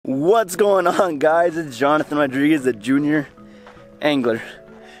What's going on, guys? It's Jonathan Rodriguez, the junior angler.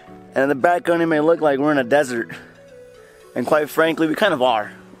 And in the background, it may look like we're in a desert. And quite frankly, we kind of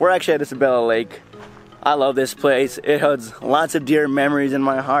are. We're actually at Isabella Lake. I love this place. It holds lots of dear memories in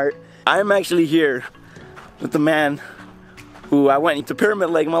my heart. I'm actually here with the man who I went to Pyramid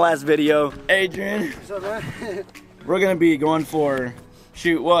Lake in my last video. Adrian. What's up, man? We're gonna be going for,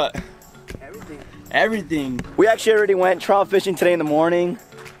 shoot, what? Everything. Everything. We actually already went trout fishing today in the morning.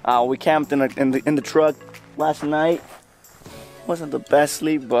 We camped in the truck last night. Wasn't the best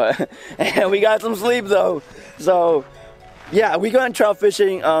sleep, but we got some sleep though. So yeah, we went trout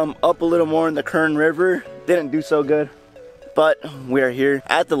fishing up a little more in the Kern River. Didn't do so good, but we are here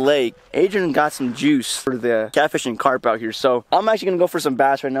at the lake. Adrian got some juice for the catfish and carp out here. So I'm actually gonna go for some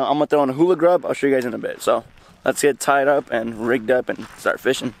bass right now. I'm gonna throw on a hula grub. I'll show you guys in a bit. So let's get tied up and rigged up and start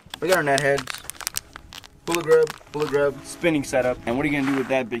fishing. We got our net heads. Hula grub, spinning setup. And what are you gonna do with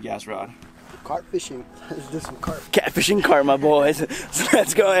that big ass rod? Carp fishing. Let's do some carp. Catfishing carp, my boys. So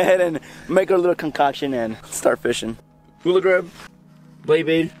let's go ahead and make our little concoction and start fishing. Hula grub, blade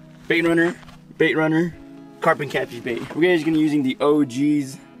bait, bait runner, carp and catfish bait. We're just gonna be using the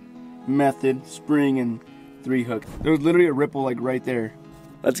OG's method, spring and 3 hook. There was literally a ripple like right there.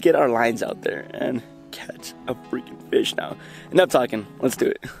 Let's get our lines out there and catch a freaking fish now. Enough talking, let's do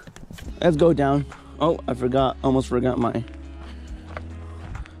it. Let's go down. Oh, I forgot, almost forgot my...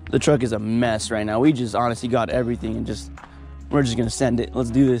 The truck is a mess right now. We just honestly got everything and we're just gonna send it. Let's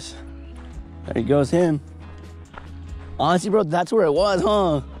do this. There he goes, him. Honestly, bro, that's where it was,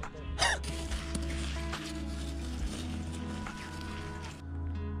 huh?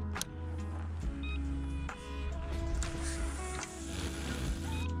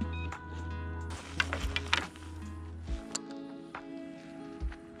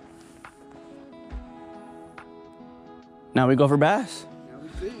 Now we go for bass.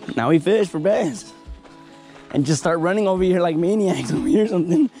 Now we fish for bass. And just start running over here like maniacs over here or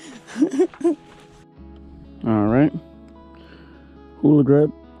something. Alright. Hula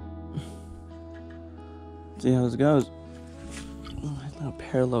grub. See how this goes. Oh, that's not a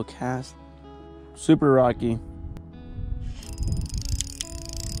parallel cast. Super rocky.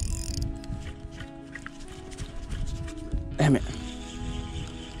 Damn it.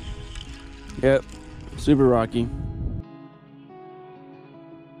 Yep. Super rocky.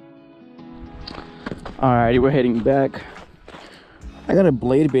 Alrighty, we're heading back. I got a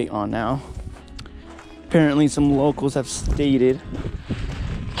blade bait on now. Apparently some locals have stated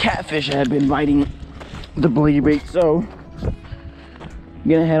catfish have been biting the blade bait, so I'm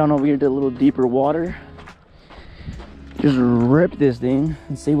gonna head on over here to a little deeper water. Just rip this thing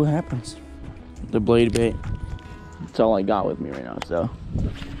and see what happens. The blade bait. That's all I got with me right now, so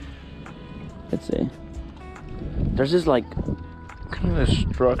let's see. There's this like kind of a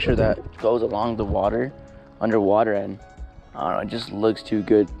structure that goes along the water, underwater, and I don't know, it just looks too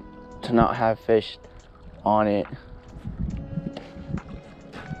good to not have fish on it.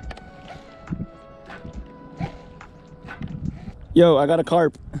 Yo, I got a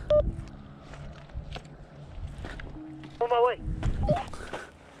carp. On my way.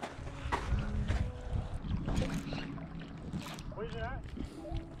 Where's it at?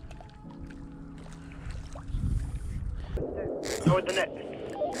 Go with the net.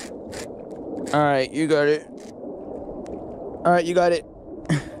 Alright, you got it. Alright, you got it.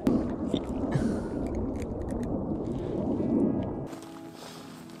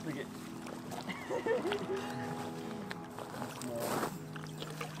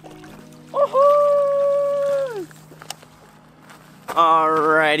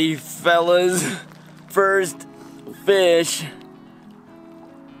 Alrighty, fellas. First fish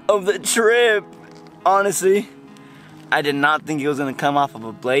of the trip. Honestly, I did not think it was gonna come off of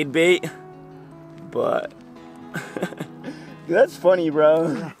a blade bait, but that's funny,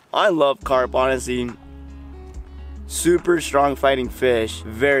 bro. I love carp, honestly. Super strong fighting fish,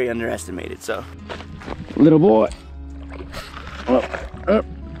 very underestimated. So, little boy. Oh,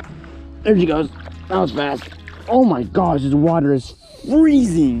 there she goes. That was fast. Oh my gosh, this water is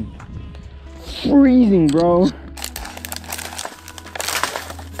freezing. Freezing, bro.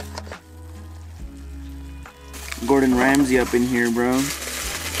 Gordon Ramsay up in here, bro.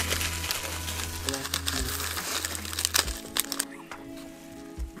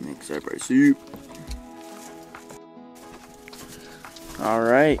 Next up, our soup. All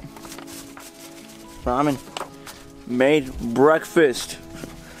right. Ramen made breakfast.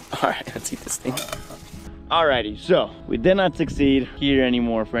 All right, let's eat this thing. Alrighty, so we did not succeed here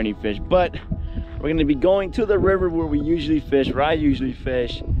anymore for any fish, but we're gonna be going to the river where we usually fish, where I usually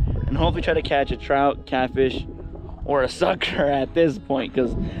fish, and hopefully try to catch a trout, catfish, or a sucker at this point,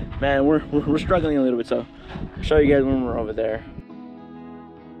 because man, we're struggling a little bit. So I'll show you guys when we're over there.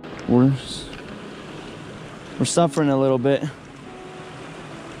 We're suffering a little bit.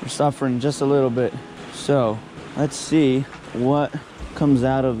 We're suffering just a little bit. So let's see what comes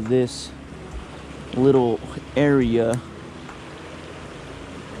out of this little area.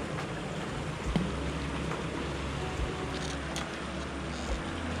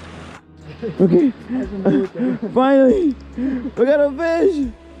 Okay, finally, we got a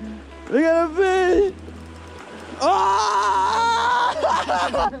fish. We got a fish. Oh!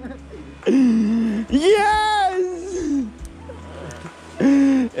 Yes!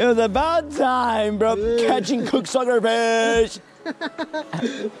 It was about time, bro. Catching cooked sucker fish.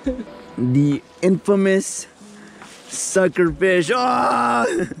 The infamous sucker fish.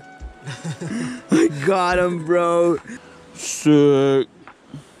 Oh! I got him, bro. Sick.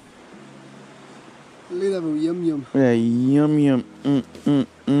 Little yum yum. Yeah, yum yum.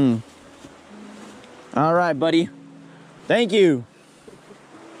 All right, buddy. Thank you.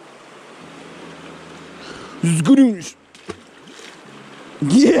 This is good news.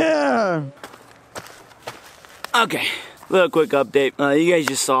 Yeah. Okay. Little quick update. You guys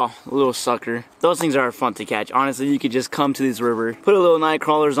just saw a little sucker. Those things are fun to catch. Honestly, you could just come to this river, put a little night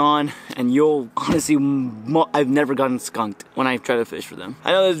crawlers on, and you'll honestly, I've never gotten skunked when I try to fish for them.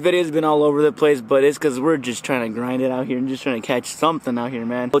 I know this video's been all over the place, but it's because we're just trying to grind it out here and just trying to catch something out here,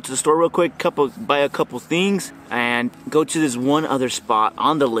 man. Go to the store real quick, buy a couple things, and go to this one other spot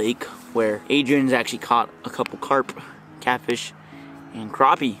on the lake where Adrian's actually caught a couple carp, catfish, and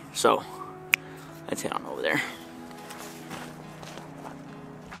crappie. So let's head on over there.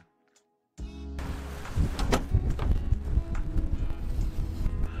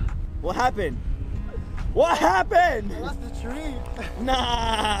 What happened? What happened? I lost the tree.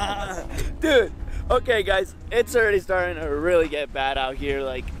 Nah, dude. Okay, guys, it's already starting to really get bad out here.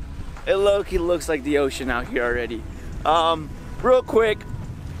 Like, it low-key looks like the ocean out here already. Real quick,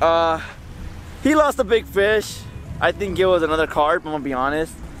 he lost a big fish. I think it was another carp. I'm gonna be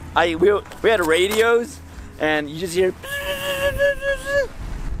honest. We had radios, and you just hear.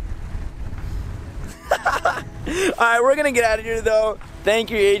 Alright, we're gonna get out of here though.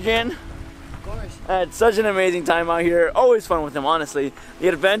 Thank you, Adrian. Of course. I had such an amazing time out here. Always fun with him, honestly. The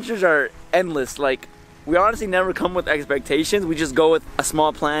adventures are endless. Like, we honestly never come with expectations. We just go with a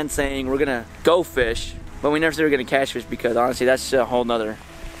small plan saying we're gonna go fish, but we never say we're gonna catch fish, because honestly that's a whole nother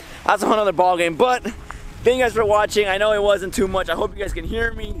ball game. But thank you guys for watching. I know it wasn't too much. I hope you guys can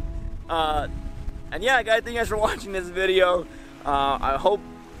hear me. And yeah, guys, thank you guys for watching this video. I hope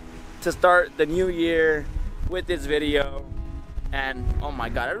to start the new year with this video. And oh my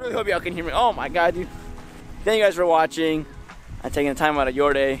god, I really hope y'all can hear me. Oh my god, dude. Thank you guys for watching. I'm taking the time out of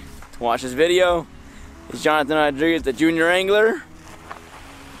your day to watch this video. It's Jonathan Rodriguez, the Junior Angler,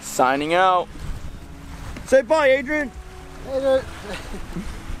 signing out. Say bye, Adrian. Later.